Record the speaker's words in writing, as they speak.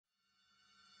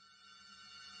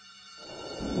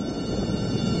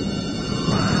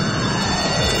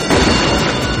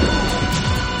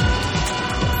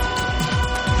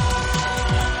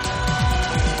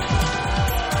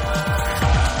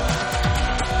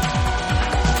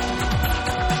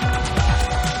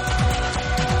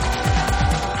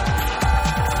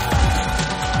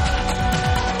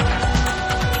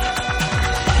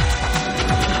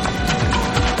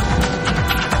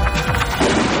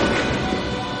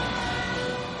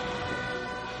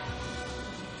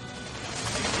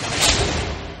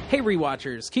Hey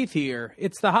Rewatchers, Keith here.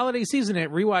 It's the holiday season at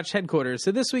Rewatch headquarters,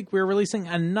 so this week we're releasing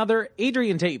another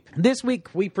Adrian tape. This week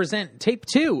we present tape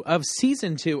 2 of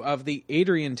season 2 of the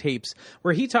Adrian tapes,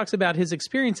 where he talks about his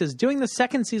experiences doing the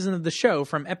second season of the show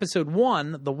from episode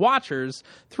 1, The Watchers,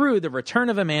 through The Return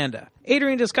of Amanda.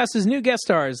 Adrian discusses new guest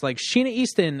stars like Sheena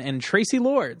Easton and Tracy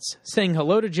Lords, saying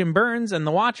hello to Jim Burns and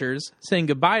The Watchers, saying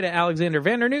goodbye to Alexander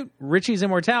Vandernoot, Richie's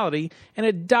immortality, and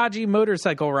a dodgy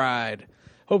motorcycle ride.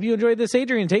 Hope you enjoyed this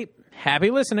Adrian tape. Happy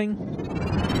listening.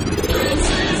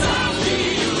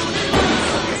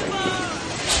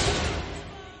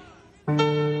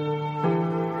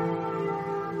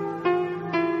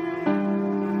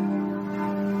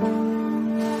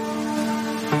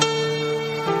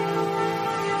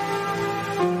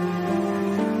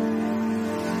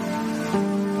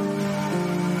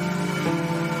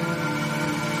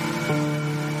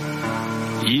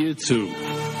 Year 2.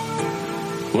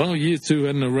 Well, Year 2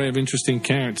 had an array of interesting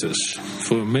characters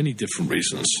for many different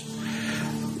reasons.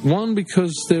 One,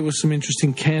 because there were some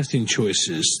interesting casting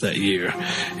choices that year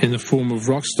in the form of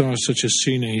rock stars such as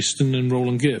Sheena Easton and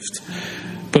Roland Gift,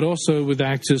 but also with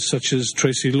actors such as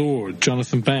Tracy Lord,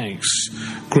 Jonathan Banks,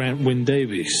 Grant Wynn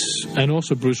Davies, and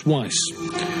also Bruce Weiss.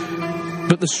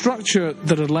 But the structure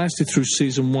that had lasted through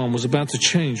season 1 was about to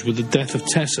change with the death of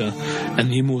Tessa and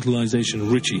the immortalization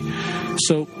of Richie.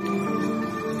 So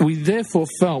we therefore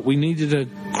felt we needed a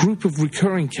group of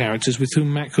recurring characters with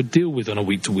whom Matt could deal with on a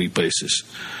week-to-week basis.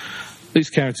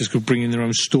 These characters could bring in their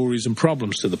own stories and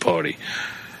problems to the party,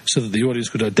 so that the audience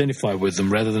could identify with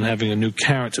them rather than having a new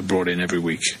character brought in every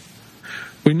week.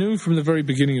 We knew from the very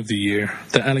beginning of the year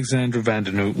that Alexandra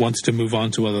Vandernoot wanted to move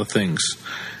on to other things,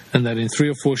 and that in 3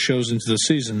 or 4 shows into the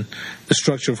season, the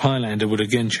structure of Highlander would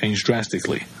again change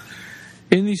drastically.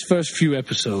 In these first few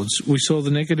episodes, we saw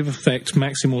the negative effect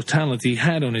Mac's immortality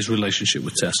had on his relationship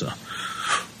with Tessa.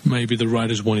 Maybe the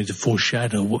writers wanted to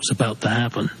foreshadow what's about to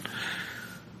happen.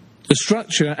 The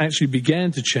structure actually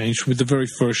began to change with the very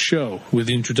first show, with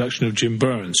the introduction of Jim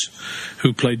Burns,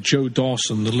 who played Joe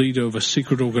Dawson, the leader of a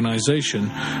secret organization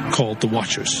called The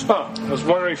Watchers. Oh, I was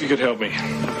wondering if you could help me.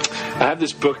 I have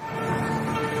this book.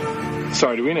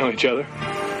 Sorry, do we know each other?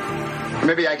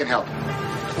 Maybe I can help.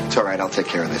 It's all right, I'll take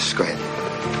care of this. Go ahead.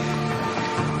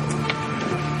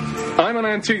 I'm an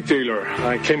antique dealer.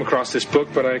 I came across this book,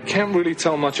 but I can't really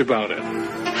tell much about it.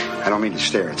 I don't mean to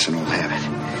stare. It's an old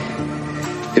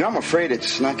habit. You know, I'm afraid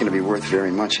it's not going to be worth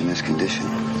very much in this condition.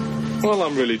 Well,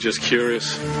 I'm really just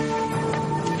curious.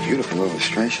 Beautiful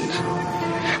illustrations.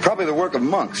 Probably the work of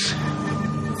monks.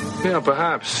 Yeah,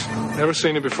 perhaps. Ever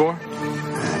seen it before?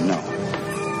 No.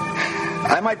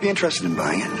 I might be interested in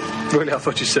buying it. Really, I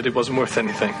thought you said it wasn't worth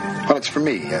anything. Well, it's for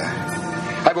me.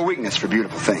 I have a weakness for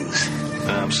beautiful things.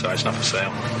 I'm sorry, it's not for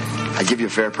sale. I give you a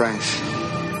fair price.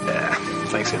 Yeah,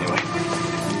 thanks anyway.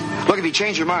 Look, if you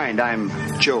change your mind, I'm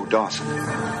Joe Dawson.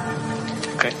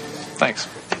 Okay, thanks.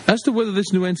 As to whether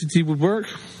this new entity would work,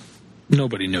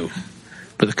 nobody knew.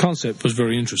 But the concept was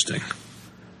very interesting.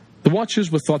 The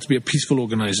Watchers were thought to be a peaceful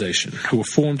organization who were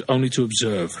formed only to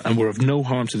observe and were of no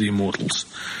harm to the immortals.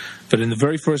 But in the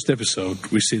very first episode,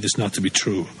 we see this not to be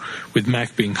true, with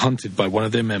Mac being hunted by one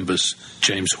of their members,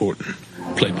 James Horton,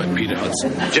 played by Peter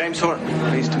Hudson. James Horton,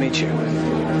 pleased to meet you.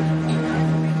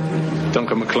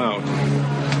 Duncan MacLeod.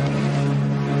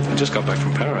 I just got back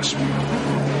from Paris.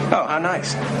 Oh, how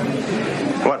nice.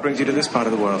 What brings you to this part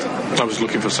of the world? I was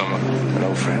looking for someone. An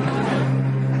old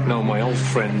friend? No, my old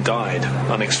friend died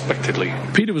unexpectedly.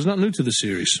 Peter was not new to the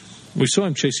series. We saw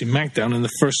him chasing Mac down in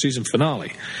the first season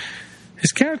finale.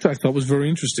 His character, I thought, was very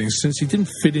interesting since he didn't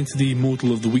fit into the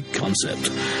Immortal of the Week concept.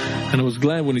 And I was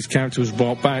glad when his character was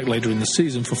brought back later in the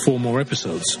season for 4 more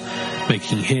episodes,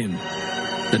 making him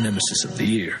the nemesis of the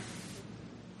year.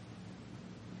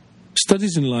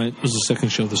 Studies in Light was the second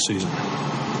show of the season.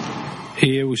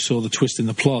 Here we saw the twist in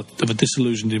the plot of a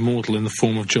disillusioned immortal in the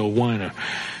form of Joel Weiner,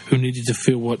 who needed to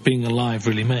feel what being alive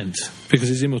really meant, because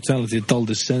his immortality had dulled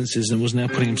his senses and was now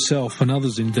putting himself and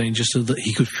others in danger so that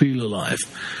he could feel alive.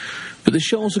 But the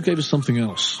show also gave us something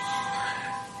else.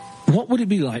 What would it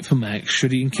be like for Mac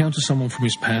should he encounter someone from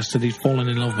his past that he'd fallen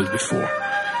in love with before,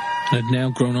 and had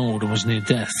now grown old and was near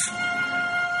death?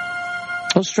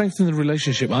 What strengthened the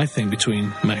relationship, I think,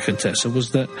 between Mac and Tessa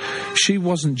was that she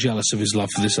wasn't jealous of his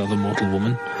love for this other mortal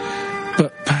woman,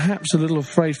 but perhaps a little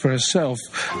afraid for herself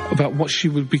about what she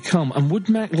would become. And would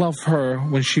Mac love her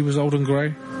when she was old and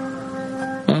grey?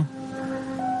 Well,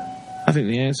 I think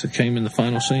the answer came in the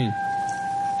final scene.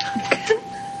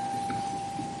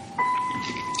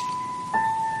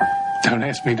 Don't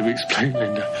ask me to explain,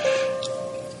 Linda.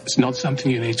 It's not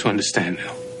something you need to understand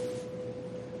now.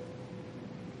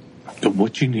 But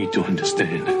what you need to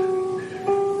understand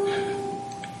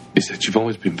is that you've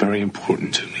always been very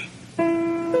important to me.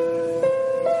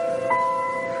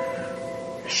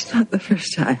 It's not the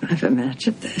first time I've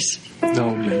imagined this. No,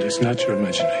 Linda, it's not your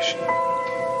imagination.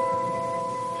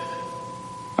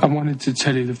 I wanted to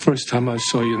tell you the first time I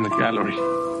saw you in the gallery.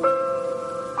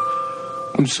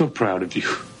 I'm so proud of you.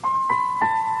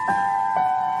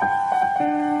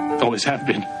 Always have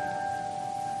been.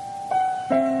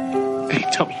 Hey,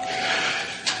 tell me.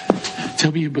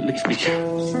 Tell me you believe me.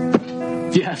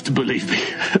 You have to believe me.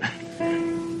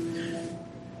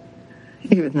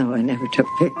 Even though I never took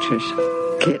pictures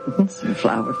of kittens and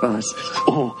flower vases.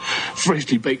 Oh,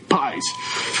 freshly baked pies.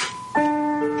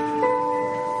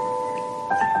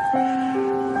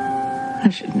 I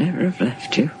should never have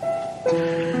left you.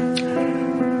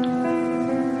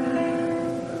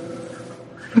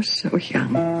 I was so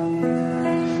young.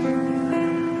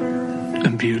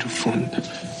 And beautiful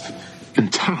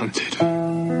and talented.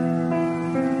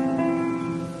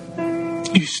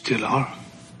 You still are.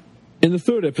 In the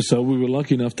third episode, we were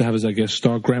lucky enough to have as our guest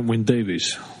star Grant Wyn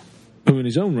Davies, who in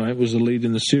his own right was the lead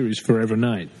in the series Forever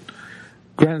Knight.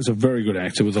 Grant's a very good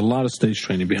actor with a lot of stage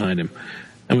training behind him,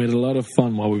 and we had a lot of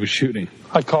fun while we were shooting.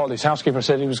 I called. His housekeeper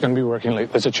said he was going to be working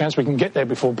late. There's a chance we can get there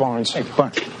before Barnes. Hey,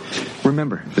 but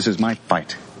remember, this is my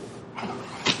fight.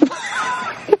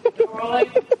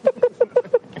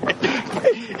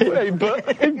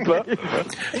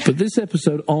 But this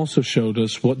episode also showed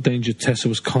us what danger Tessa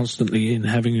was constantly in,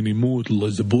 having an immortal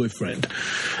as a boyfriend.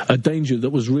 A danger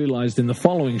that was realized in the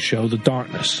following show, The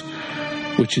Darkness,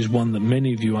 which is one that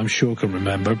many of you, I'm sure, can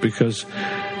remember, because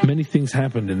many things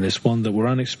happened in this one that were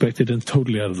unexpected and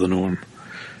totally out of the norm.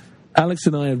 Alex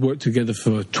and I had worked together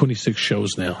for 26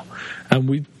 shows now, and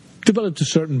we developed a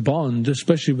certain bond,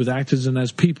 especially with actors and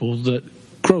as people, that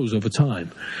grows over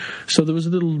time. So there was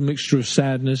a little mixture of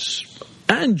sadness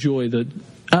and joy that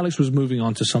Alex was moving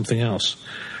on to something else.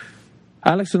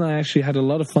 Alex and I actually had a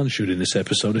lot of fun shooting this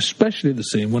episode, especially the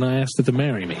scene when I asked her to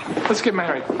marry me. Let's get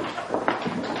married.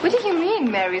 What do you mean,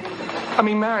 married? I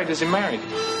mean married as in married.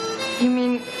 You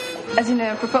mean as in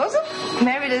a proposal?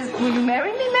 Married as, will you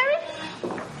marry me, married?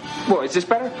 What, is this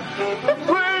better?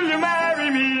 Will you marry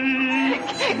me?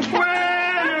 Will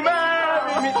you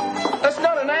marry me? That's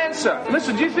not an answer.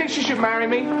 Listen, do you think she should marry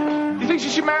me? You think she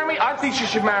should marry me? I think she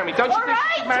should marry me. Don't you think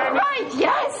she should marry me? All right,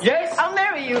 yes. Yes? I'll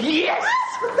marry you. Yes!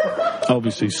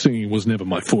 Obviously, singing was never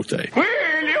my forte. Will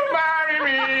you marry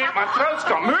me? My throat's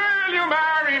gone. Will you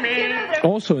marry me?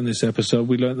 Also in this episode,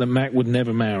 we learned that Mac would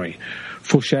never marry,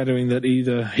 foreshadowing that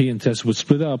either he and Tessa would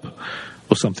split up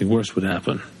or something worse would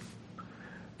happen.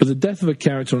 But the death of a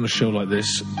character on a show like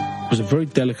this was a very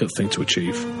delicate thing to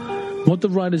achieve. What the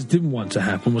writers didn't want to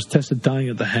happen was Tessa dying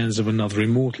at the hands of another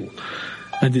immortal,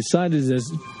 and decided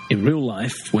as in real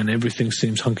life, when everything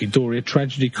seems hunky-dory, a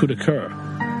tragedy could occur.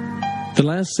 The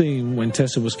last scene when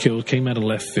Tessa was killed came out of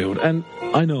left field, and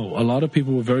I know a lot of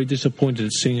people were very disappointed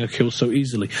at seeing her killed so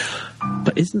easily,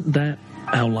 but isn't that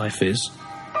how life is?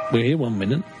 We're here one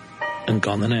minute and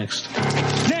gone the next.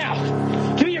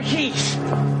 Now, give me your keys.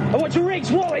 I want your rings,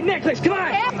 wallet, necklace. Come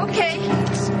on. Yeah, okay.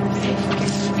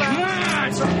 Come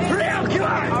on. Hurry up. Come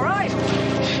on. All right.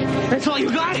 That's all you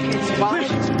got? Fine.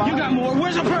 You got more.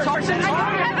 Where's the purse? I don't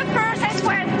have a purse, I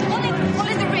swear.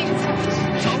 Only the rings.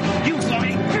 You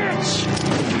lying bitch.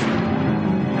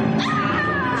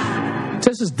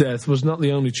 Tessa's death was not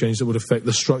the only change that would affect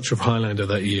the structure of Highlander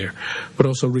that year, but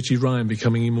also Richie Ryan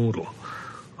becoming immortal.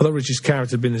 Although Richie's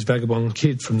character had been this vagabond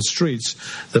kid from the streets,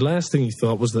 the last thing he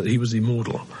thought was that he was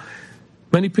immortal.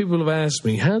 Many people have asked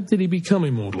me, how did he become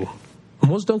immortal?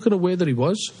 And was Duncan aware that he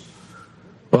was?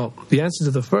 Well, the answer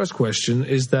to the first question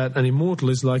is that an immortal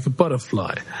is like a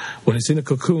butterfly. When it's in a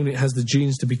cocoon, it has the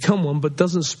genes to become one, but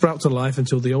doesn't sprout to life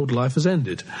until the old life has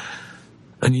ended.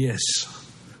 And yes,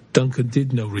 Duncan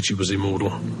did know Richie was immortal.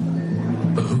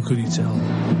 But who could he tell?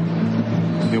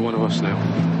 You're one of us now.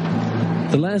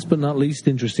 The last but not least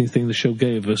interesting thing the show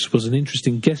gave us was an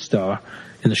interesting guest star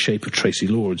in the shape of Tracy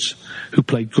Lords, who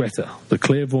played Greta, the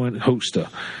clairvoyant hoster,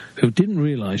 who didn't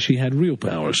realize she had real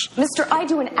powers. Mister, I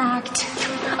do an act,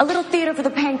 a little theater for the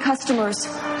paying customers.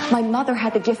 My mother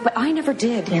had the gift, but I never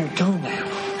did. You don't now.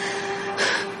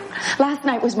 Last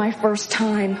night was my first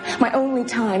time, my only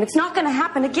time. It's not going to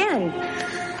happen again.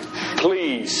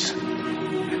 Please.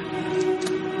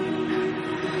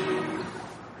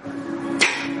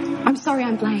 I'm sorry,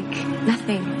 I'm blank.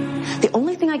 Nothing. The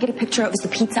only thing I get a picture of is the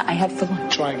pizza I had for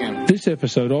lunch. Try again. This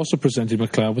episode also presented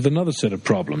MacLeod with another set of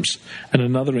problems, and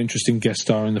another interesting guest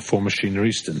star in the form of Sheena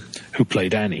Easton, who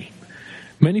played Annie.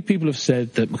 Many people have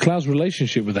said that MacLeod's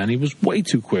relationship with Annie was way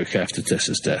too quick after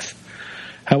Tessa's death.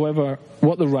 However,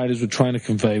 what the writers were trying to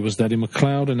convey was that in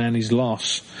MacLeod and Annie's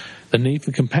loss, The need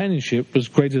for companionship was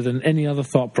greater than any other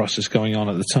thought process going on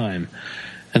at the time,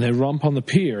 and their romp on the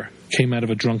pier came out of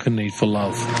a drunken need for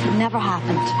love. It never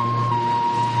happened.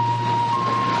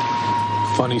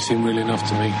 Funny seemed real enough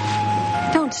to me.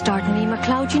 Don't start me,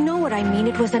 MacLeod. You know what I mean.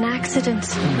 It was an accident.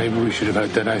 Maybe we should have had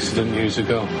that accident years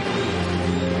ago.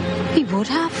 We would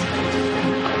have.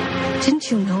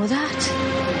 Didn't you know that?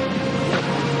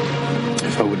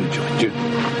 If I would have joined you.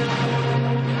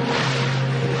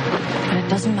 But it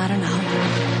doesn't matter now.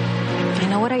 I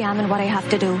know what I am and what I have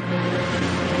to do.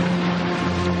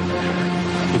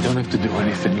 You don't have to do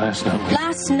anything.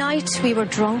 Last night we were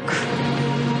drunk.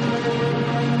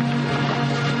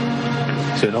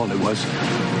 Is that all it was?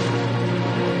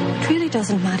 It really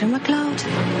doesn't matter, MacLeod.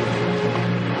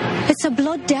 It's a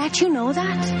blood debt, you know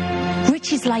that?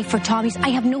 Richie's life for Tommy's. I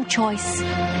have no choice.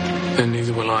 Then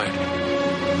neither will I.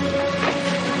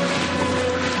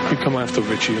 You come after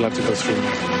Richie, you'll have to go through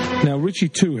me. Now, Richie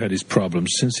too had his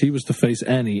problems, since he was to face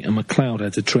Annie and MacLeod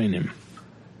had to train him.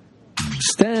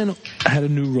 Stan had a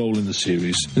new role in the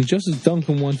series, and just as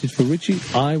Duncan wanted for Richie,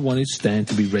 I wanted Stan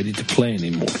to be ready to play an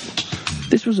immortal.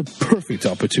 This was a perfect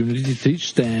opportunity to teach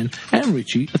Stan and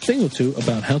Richie a thing or two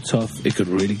about how tough it could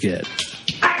really get.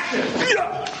 Action!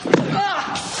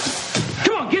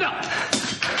 Come on, get up!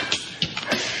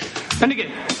 And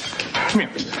again. Come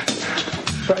here.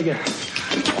 Try again.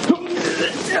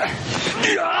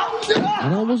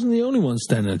 And I wasn't the only one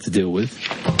Stan had to deal with.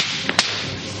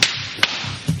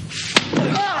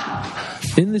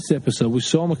 In this episode, we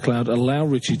saw MacLeod allow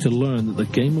Richie to learn that the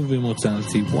game of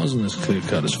immortality wasn't as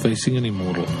clear-cut as facing an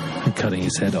immortal and cutting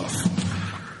his head off.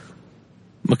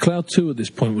 MacLeod, too, at this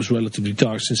point was relatively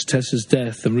dark, since Tessa's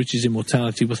death and Richie's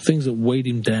immortality were things that weighed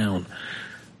him down.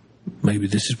 Maybe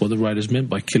this is what the writers meant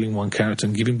by killing one character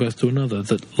and giving birth to another,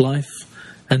 that life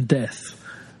and death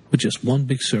were just one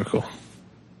big circle.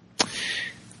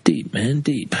 Deep, man,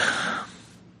 deep.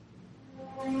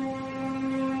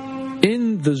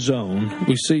 In The Zone,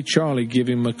 we see Charlie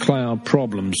giving MacLeod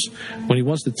problems when he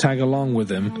wants to tag along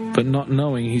with him, but not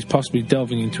knowing he's possibly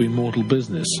delving into immortal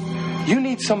business. You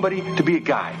need somebody to be a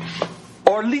guide,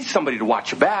 or at least somebody to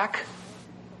watch your back.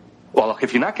 Well, look,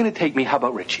 if you're not going to take me, how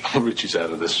about Richie? Richie's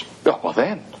out of this. Oh, well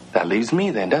then, that leaves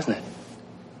me then, doesn't it?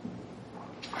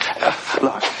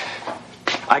 Look,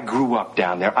 I grew up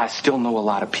down there. I still know a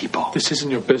lot of people. This isn't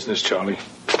your business, Charlie.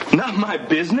 Not my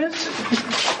business?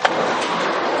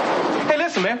 Hey,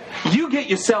 listen, man. You get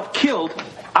yourself killed,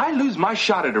 I lose my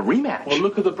shot at a rematch. Well,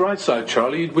 look at the bright side,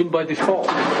 Charlie. You'd win by default.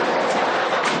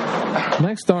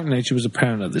 Mac's dark nature was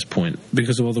apparent at this point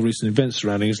because of all the recent events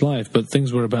surrounding his life, but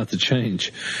things were about to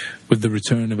change with the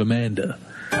return of Amanda.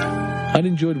 I'd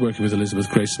enjoyed working with Elizabeth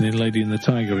Grayson in Lady and the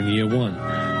Tiger in year one,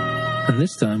 and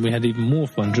this time we had even more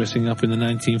fun dressing up in the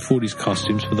 1940s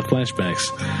costumes for the flashbacks.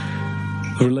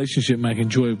 The relationship Mac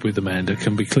enjoyed with Amanda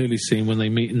can be clearly seen when they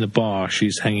meet in the bar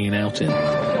she's hanging out in.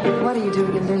 What are you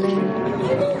doing in Berlin?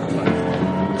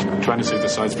 Trying to see the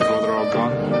sights before they're all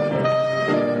gone.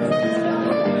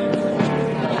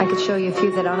 I could show you a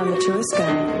few that aren't on the tourist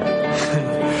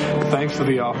guide. Thanks for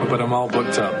the offer, but I'm all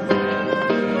booked up.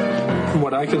 From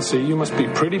what I can see, you must be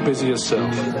pretty busy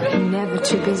yourself. Never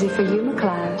too busy for you,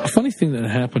 MacLeod. A funny thing that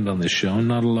happened on this show, and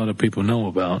not a lot of people know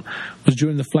about, was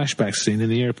during the flashback scene in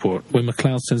the airport, where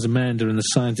MacLeod sends Amanda and the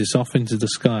scientist off into the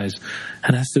skies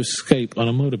and has to escape on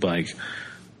a motorbike.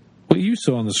 What you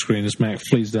saw on the screen as Mac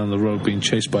flees down the road being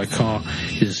chased by a car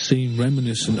is a scene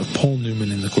reminiscent of Paul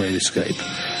Newman in The Great Escape.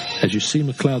 As you see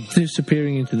MacLeod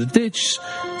disappearing into the ditch,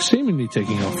 seemingly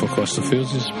taking off across the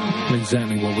fields, is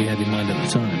exactly what we had in mind at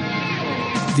the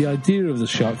time. The idea of the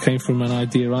shot came from an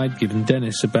idea I'd given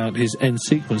Dennis about his end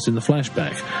sequence in the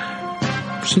flashback.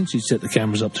 Since he'd set the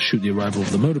cameras up to shoot the arrival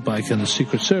of the motorbike and the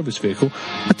Secret Service vehicle,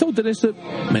 I told Dennis that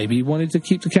maybe he wanted to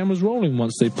keep the cameras rolling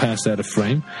once they passed out of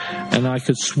frame, and I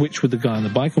could switch with the guy on the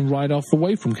bike and ride off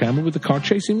away from camera with the car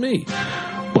chasing me.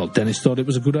 Well, Dennis thought it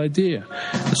was a good idea.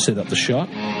 I set up the shot.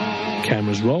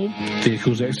 Cameras rolled,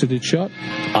 vehicles exited shot,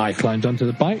 I climbed onto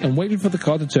the bike and waited for the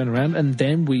car to turn around, and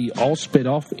then we all sped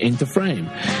off into frame.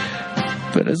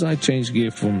 But as I changed gear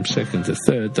from second to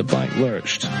third, the bike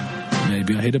lurched.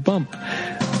 Maybe I hit a bump,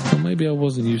 or maybe I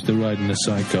wasn't used to riding a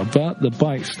sidecar, but the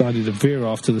bike started to veer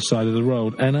off to the side of the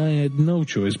road, and I had no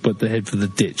choice but to head for the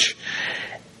ditch,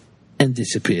 and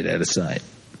disappeared out of sight.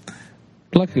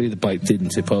 Luckily, the bike didn't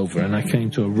tip over, and I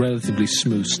came to a relatively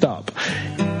smooth stop.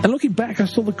 And looking back, I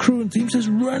saw the crew and team just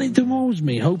running towards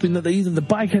me, hoping that either the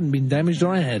bike hadn't been damaged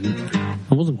or I hadn't.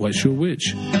 I wasn't quite sure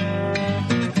which.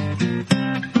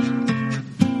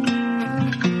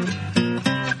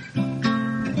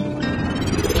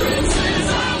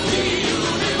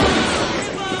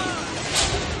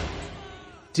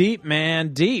 Deep,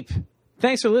 man, deep.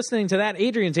 Thanks for listening to that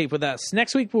Adrian tape with us.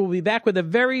 Next week, we'll be back with a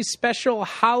very special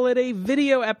holiday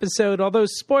video episode, although,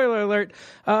 spoiler alert,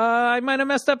 I might have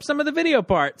messed up some of the video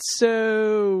parts.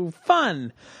 So,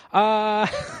 fun.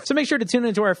 So make sure to tune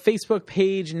into our Facebook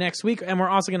page next week, and we're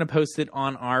also going to post it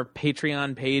on our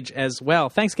Patreon page as well.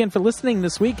 Thanks again for listening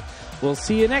this week. We'll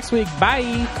see you next week.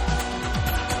 Bye.